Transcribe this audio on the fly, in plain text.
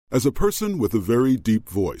As a person with a very deep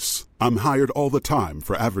voice, I'm hired all the time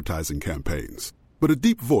for advertising campaigns. But a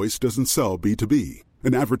deep voice doesn't sell B2B,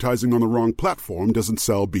 and advertising on the wrong platform doesn't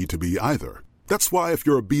sell B2B either. That's why if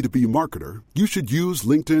you're a B2B marketer, you should use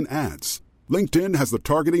LinkedIn ads. LinkedIn has the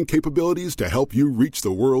targeting capabilities to help you reach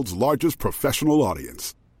the world's largest professional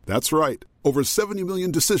audience. That's right, over 70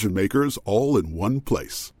 million decision makers all in one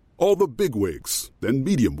place. All the big wigs, then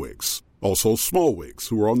medium wigs, also small wigs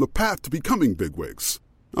who are on the path to becoming big wigs.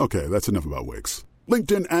 Okay, that's enough about wigs.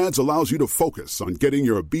 LinkedIn ads allows you to focus on getting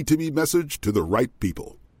your B2B message to the right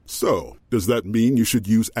people. So, does that mean you should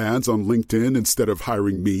use ads on LinkedIn instead of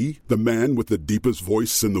hiring me, the man with the deepest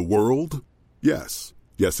voice in the world? Yes.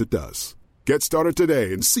 Yes, it does. Get started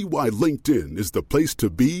today and see why LinkedIn is the place to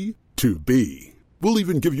be to be. We'll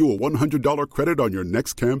even give you a $100 credit on your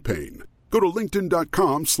next campaign. Go to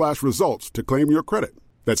linkedin.com/results to claim your credit.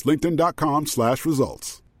 That's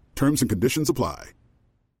linkedin.com/results. Terms and conditions apply.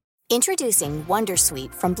 Introducing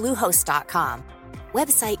Wondersuite from Bluehost.com.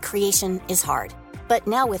 Website creation is hard, but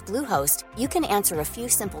now with Bluehost, you can answer a few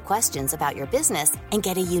simple questions about your business and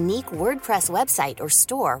get a unique WordPress website or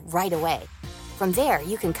store right away. From there,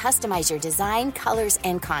 you can customize your design, colors,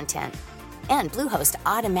 and content. And Bluehost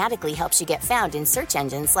automatically helps you get found in search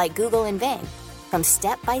engines like Google and Bing. From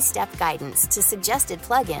step-by-step guidance to suggested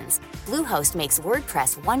plugins, Bluehost makes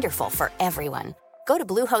WordPress wonderful for everyone. Go to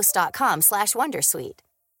bluehost.com/wondersuite.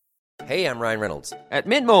 Hey, I'm Ryan Reynolds. At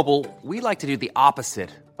Mint Mobile, we like to do the opposite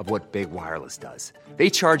of what Big Wireless does. They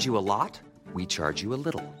charge you a lot, we charge you a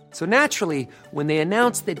little. So naturally, when they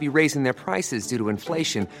announced they'd be raising their prices due to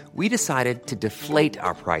inflation, we decided to deflate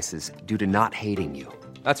our prices due to not hating you.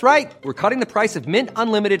 That's right. We're cutting the price of Mint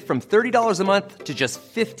Unlimited from $30 a month to just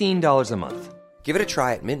 $15 a month. Give it a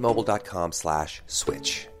try at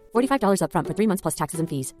mintmobile.com/switch. $45 up front for 3 months plus taxes and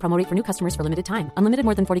fees. Promo rate for new customers for limited time. Unlimited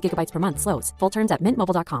more than 40 gigabytes per month. Slows full terms at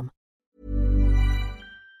mintmobile.com.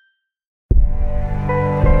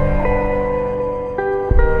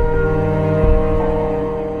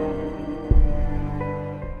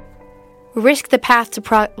 Risk the path to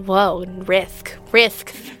risk.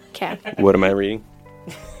 Okay. What am I reading?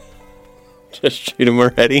 Just shoot him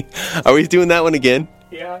already? Are we doing that one again?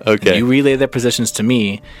 Yeah. Okay. You relay their positions to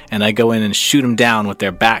me, and I go in and shoot them down with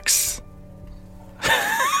their backs.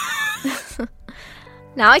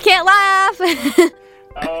 Now I can't laugh.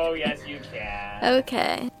 Oh, yes, you can.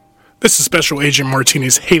 Okay. This is Special Agent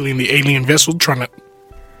Martinez hailing the alien vessel trying to...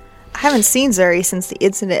 I haven't seen Zuri since the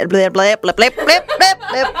incident. Blip, blip, blip, blip, blip, blip, blip,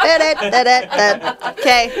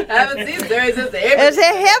 okay. I haven't seen Zuri since the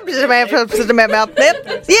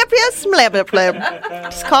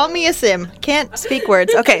Just call me a sim. Can't speak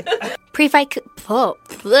words. Okay. Pre-flight.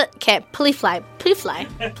 Can't. Pre-flight.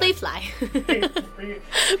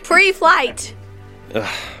 Pre-flight.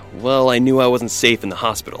 Well, I knew I wasn't safe in the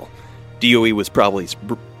hospital. DOE was probably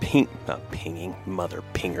pinging, mother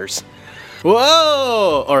pingers.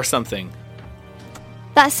 Whoa! Or something.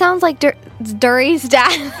 That sounds like Duri's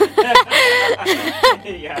dad.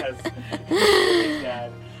 Yes. Duri's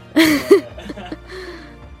dad.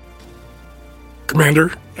 Commander.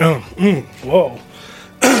 Whoa.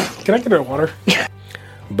 Can I get her water?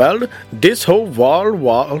 Well, this whole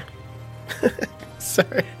wall.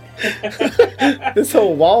 Sorry. This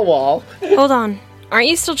whole wall. Hold on. Aren't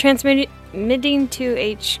you still transmitting to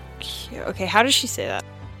HQ? Okay, how does she say that?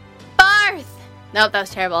 Barth! Nope, that was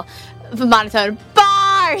terrible. Monotone.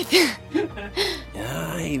 Barth!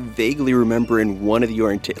 I vaguely remember in one of the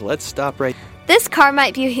Let's stop right. This car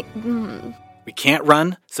might be... We can't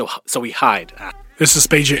run, so we hide. This is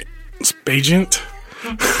Spagent. Spagent.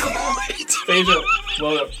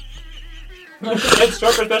 Well, it's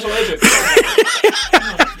short for special agent.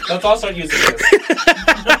 Let's all start using this.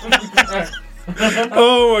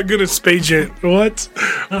 Oh my goodness, Spagent. What?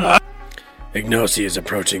 Ignosi is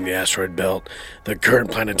approaching the asteroid belt. The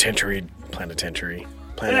current planetary.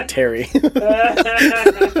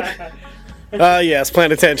 Yes,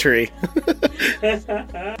 planetary.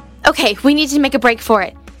 Okay, we need to make a break for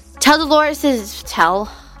it. Tell Dolores'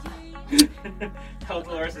 Tell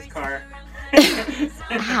Dolores' car.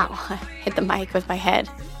 Ow, I hit the mic with my head.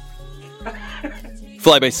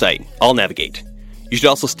 Fly by sight. I'll navigate. You should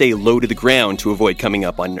also stay low to the ground to avoid coming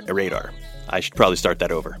up on a radar. I should probably start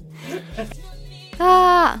that over.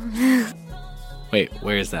 Wait,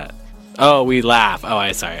 where is that? Oh, we laugh. Oh,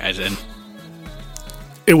 I didn't.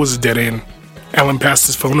 It was a dead end. Alan passed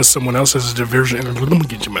his phone to someone else as a diversion. Let me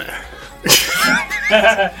get you, man.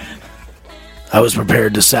 I was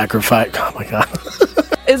prepared to sacrifice. Oh my god.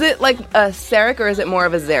 Is it like a Sarek or is it more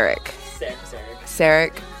of a Zarek?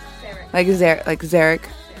 Sarek. Like Zarek.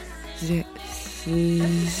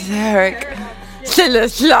 Zarek. the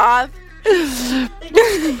sloth.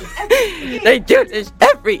 They do this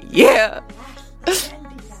every year.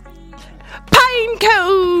 Pine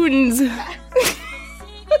cones.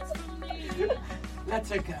 Let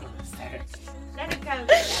her go, Sarek. Let it go.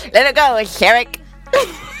 Let it go, Sarek.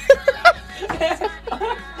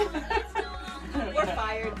 We're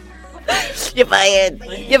fired. You're fired.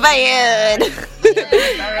 You're fired.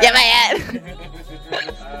 You're fired.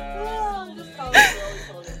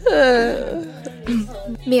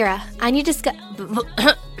 Mira, I need to discuss.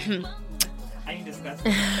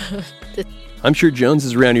 I'm sure Jones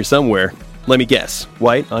is around here somewhere. Let me guess.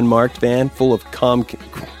 White, unmarked van full of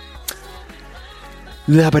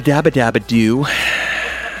Labba dabba dabba doo.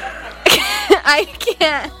 I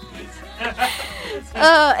can't.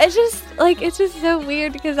 It's just so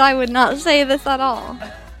weird because I would not say this at all.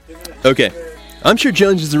 Okay. I'm sure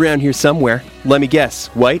Jones is around here somewhere. Let me guess.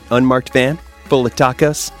 White, unmarked van full of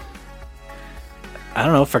tacos. I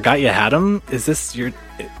don't know. Forgot you had them. Is this your?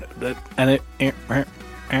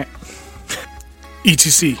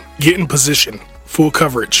 ETC, get in position. Full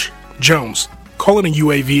coverage. Jones, call in a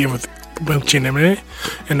UAV with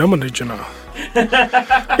and I'm gonna let you know.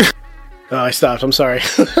 Oh, I stopped. I'm sorry.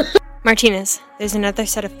 Martinez, there's another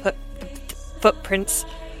set of footprints.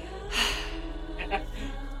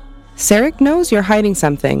 Sarek knows you're hiding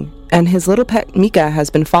something, and his little pet Mika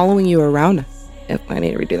has been following you around. I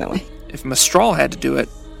need to redo that one. If Mistral had to do it,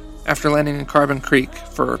 after landing in Carbon Creek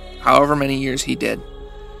for however many years he did,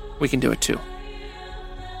 we can do it too.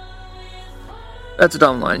 That's a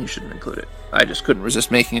dumb line, you shouldn't include it. I just couldn't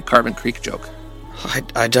resist making a Carbon Creek joke.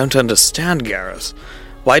 I don't understand, Gareth.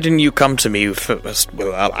 Why didn't you come to me first?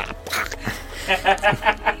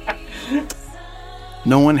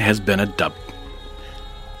 No one has been a dub.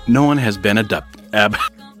 Ab.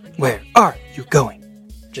 Where are you going?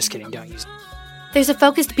 Just kidding, don't use it. There's a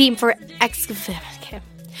focused beam for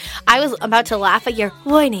I was about to laugh at your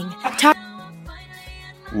whining.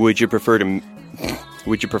 Would you prefer me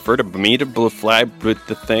to fly with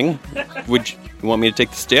the thing? Would you want me to take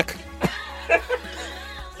the stick?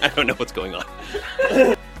 I don't know what's going on.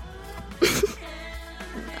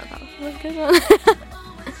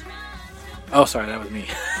 Oh, sorry, that was me.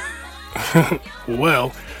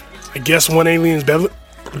 Well, I guess one alien's better.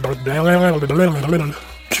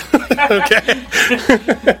 Okay.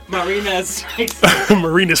 Marina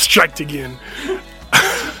striked again.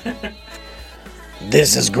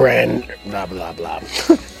 This is grand. Blah blah blah.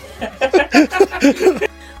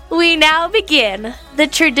 We now begin the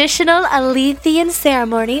traditional Alethian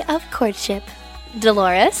ceremony of courtship.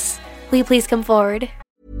 Dolores, will you please come forward?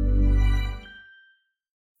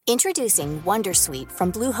 Introducing Wondersuite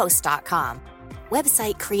from Bluehost.com.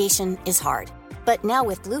 Website creation is hard, but now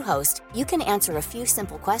with Bluehost, you can answer a few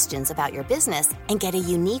simple questions about your business and get a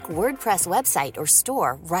unique WordPress website or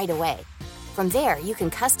store right away. From there, you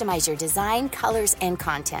can customize your design, colors, and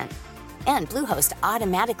content. And Bluehost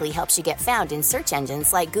automatically helps you get found in search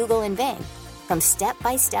engines like Google and Bing. From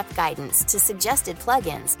step-by-step guidance to suggested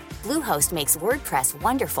plugins, Bluehost makes WordPress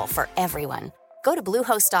wonderful for everyone. Go to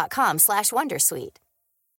bluehost.com/wondersuite.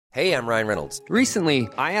 Hey, I'm Ryan Reynolds. Recently,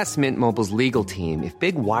 I asked Mint Mobile's legal team if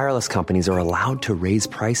big wireless companies are allowed to raise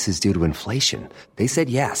prices due to inflation. They said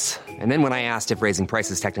yes. And then when I asked if raising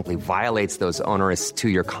prices technically violates those onerous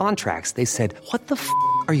 2-year contracts, they said, "What the f***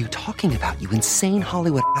 are you talking about, you insane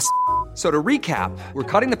Hollywood ass?" So to recap, we're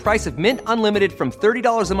cutting the price of Mint Unlimited from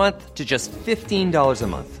 $30 a month to just $15 a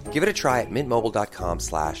month. Give it a try at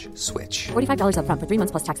mintmobile.com/switch. $45 up front for 3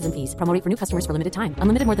 months plus taxes and fees. Promo rate for new customers for limited time.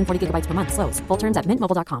 Unlimited more than 40 gigabytes per month. Slows full terms at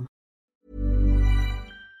mintmobile.com.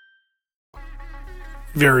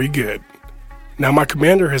 Very good. Now my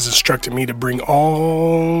commander has instructed me to bring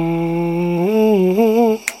all...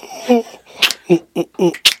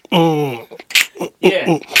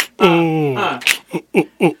 Yeah.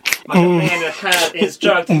 My commander has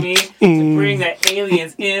instructed me to bring the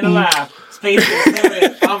aliens in alive. Space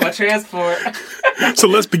is on my transport. So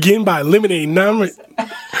let's begin by eliminating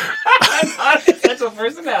non-essential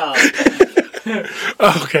personnel.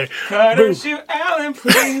 Okay. Cutter, shoot Alan,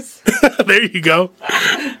 please. There you go.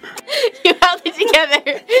 You held it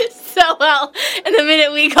together so well, and the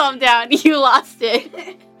minute we calmed down, you lost it.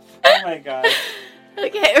 Oh my god.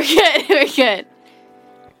 Okay, we're good. We're good.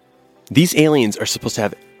 These aliens are supposed to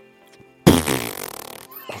have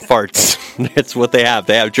farts. That's what they have.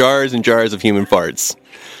 They have jars and jars of human farts.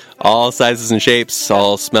 All sizes and shapes,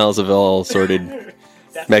 all smells of all sorted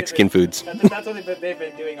Mexican foods. That's what they've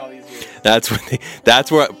been doing all these years. That's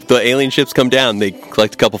where the alien ships come down. They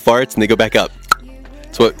collect a couple farts and they go back up.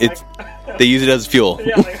 So they use it as fuel.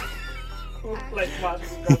 Yeah, like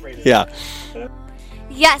Yeah.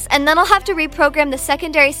 Yes, and then I'll have to reprogram the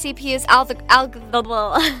secondary CPU's algorithm.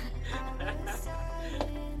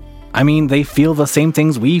 I mean, they feel the same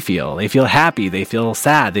things we feel. They feel happy. They feel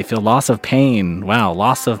sad. They feel loss of pain. Wow,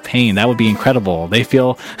 loss of pain. That would be incredible. They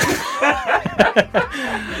feel...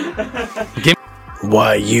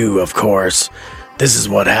 Why, you, of course. This is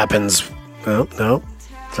what happens. Oh, no.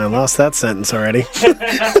 I lost that sentence already.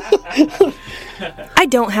 I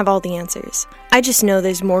don't have all the answers. I just know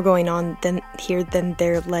there's more going on than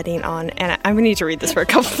they're letting on. And I'm going to need to read this for a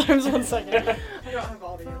couple times. 1 second. I don't have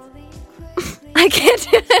all the answers. I can't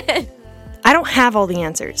do it. I don't have all the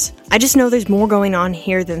answers. I just know there's more going on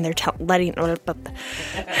here than they're letting on.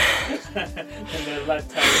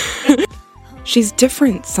 She's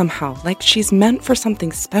different somehow. Like she's meant for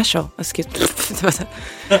something special. Excuse me.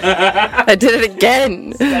 I did it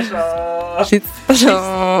again. Special. She's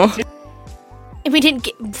special. And we didn't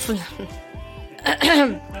get...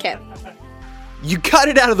 Okay. You got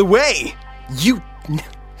it out of the way. You...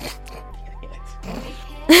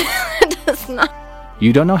 Does not...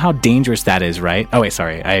 You don't know how dangerous that is, right? Oh, wait,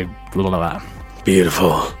 sorry.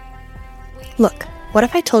 Beautiful. Look, what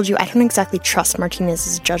if I told you I don't exactly trust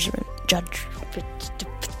Martinez's judgment?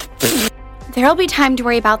 There'll be time to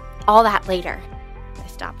worry about all that later. I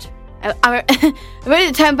stopped. I'm ready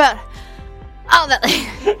to time about all that later.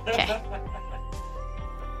 Okay.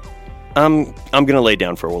 I'm gonna lay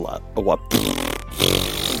down for a what?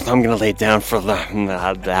 I'm gonna lay down for the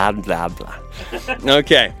blah blah blah.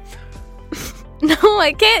 Okay. No,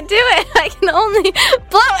 I can't do it. I can only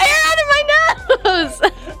blow air out of my nose.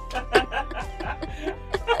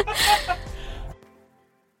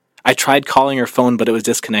 I tried calling her phone, but it was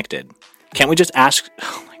disconnected. Can't we just ask?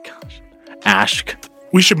 Oh my gosh. Ask.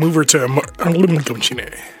 We should move her to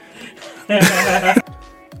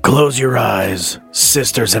Close your eyes,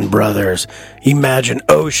 sisters and brothers. Imagine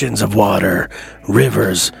oceans of water,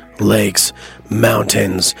 rivers, lakes,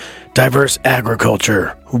 mountains, diverse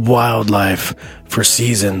agriculture, wildlife, for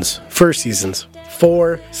seasons. 4 seasons.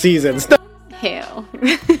 Ew.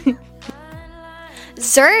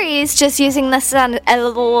 Zuri's just using this on a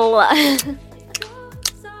little...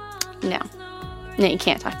 No, you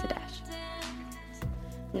can't talk to Dash.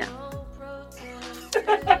 No.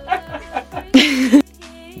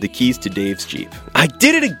 The keys to Dave's Jeep. I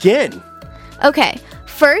did it again! Okay,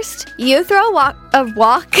 first, you throw a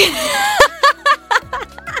walk...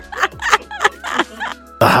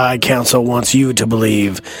 The High Council wants you to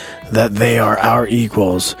believe that they are our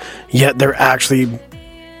equals, yet they're actually...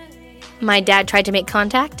 My dad tried to make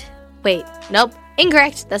contact? Wait, nope.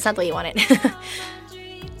 Incorrect. That's not the way you want it.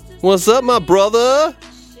 What's up, my brother?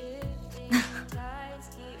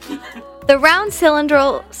 The round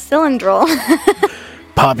cylindral...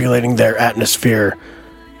 populating their atmosphere.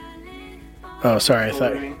 Oh, sorry, I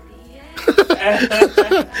thought...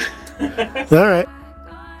 All right.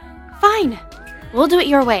 Fine. We'll do it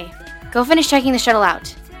your way. Go finish checking the shuttle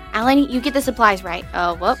out. Alan, you get the supplies right.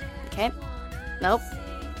 Oh, whoop. Okay. Nope.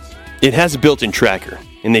 It has a built-in tracker,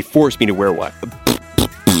 and they forced me to wear what?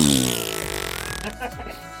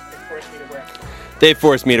 They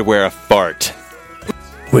forced me to wear a fart.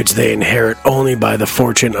 Which they inherit only by the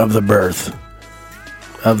fortune of the birth.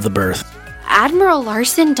 Admiral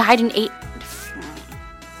Larson died in 8...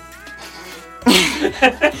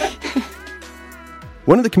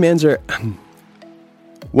 One of the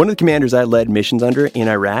commanders I led missions under in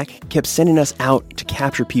Iraq kept sending us out to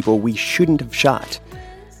capture people we shouldn't have shot.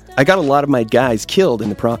 I got a lot of my guys killed in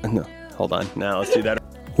the No, hold on. Now let's do that.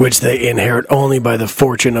 Which they inherit only by the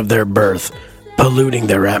fortune of their birth, polluting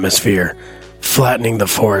their atmosphere, flattening the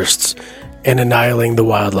forests, and annihilating the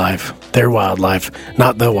wildlife. Their wildlife,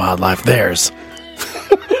 not the wildlife, theirs.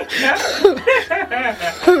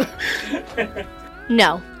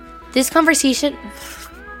 No. This conversation...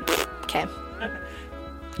 Okay.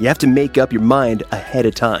 You have to make up your mind ahead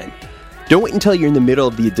of time. Don't wait until you're in the middle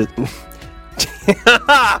of the...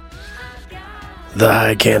 The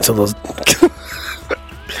High Council is...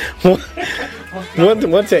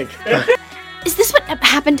 one take. Is this what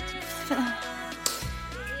happened?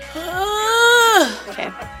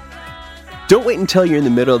 Okay. Don't wait until you're in the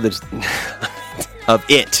middle of this... of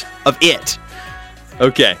it.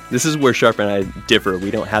 Okay, this is where Sharp and I differ. We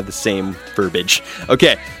don't have the same verbiage.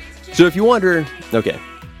 Okay, so if you wonder... Okay.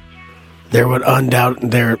 There would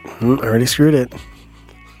undoubtedly... I already screwed it.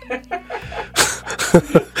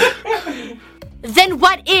 Then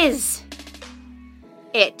what is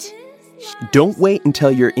it? Don't wait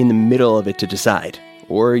until you're in the middle of it to decide,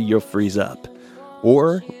 or you'll freeze up.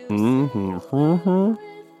 Or...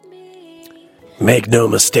 Make no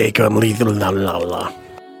mistake on lethal...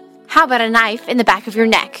 How about a knife in the back of your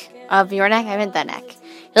neck? Of your neck? I meant the neck.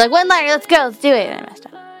 You're like, one lighter, let's go, let's do it. And I messed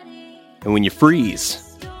up. And when you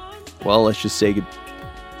freeze, well, let's just say blah,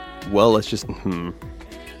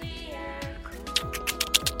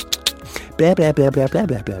 blah, blah, blah, blah,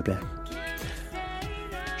 blah, blah, blah.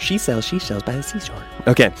 She sells by the seashore.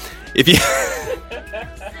 Okay, if you...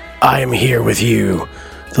 I am here with you.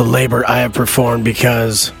 The labor I have performed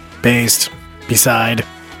beside...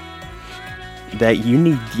 That you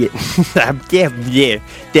need to get...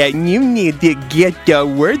 that you need to get the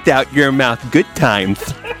words out your mouth. Good times.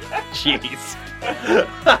 Jeez.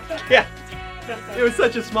 Yeah. It was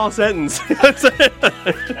such a small sentence.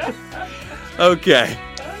 Okay.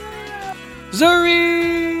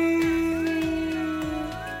 Zuri!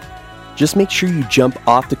 Just make sure you jump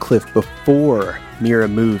off the cliff before Mira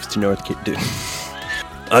moves to North Carolina.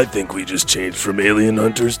 I think we just changed from alien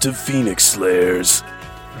hunters to phoenix slayers.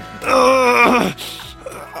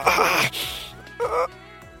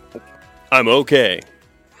 I'm okay.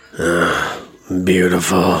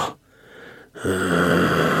 Beautiful.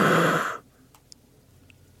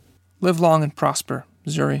 Live long and prosper,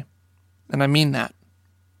 Zuri. And I mean that.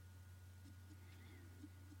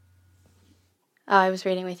 Oh, I was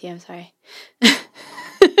reading with you. I'm sorry.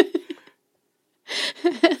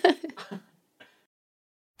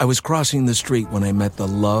 I was crossing the street when I met the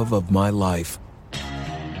love of my life.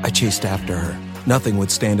 I chased after her. Nothing would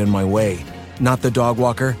stand in my way. Not the dog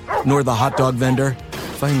walker, nor the hot dog vendor.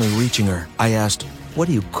 Finally reaching her, I asked, "What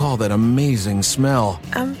do you call that amazing smell?"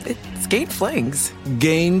 It's Gain Flings.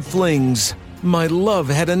 Gain Flings. My love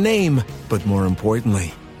had a name, but more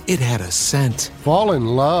importantly, it had a scent. Fall in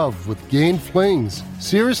love with Gain Flings.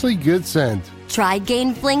 Seriously good scent. Try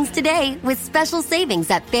Gain Flings today with special savings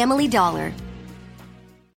at Family Dollar.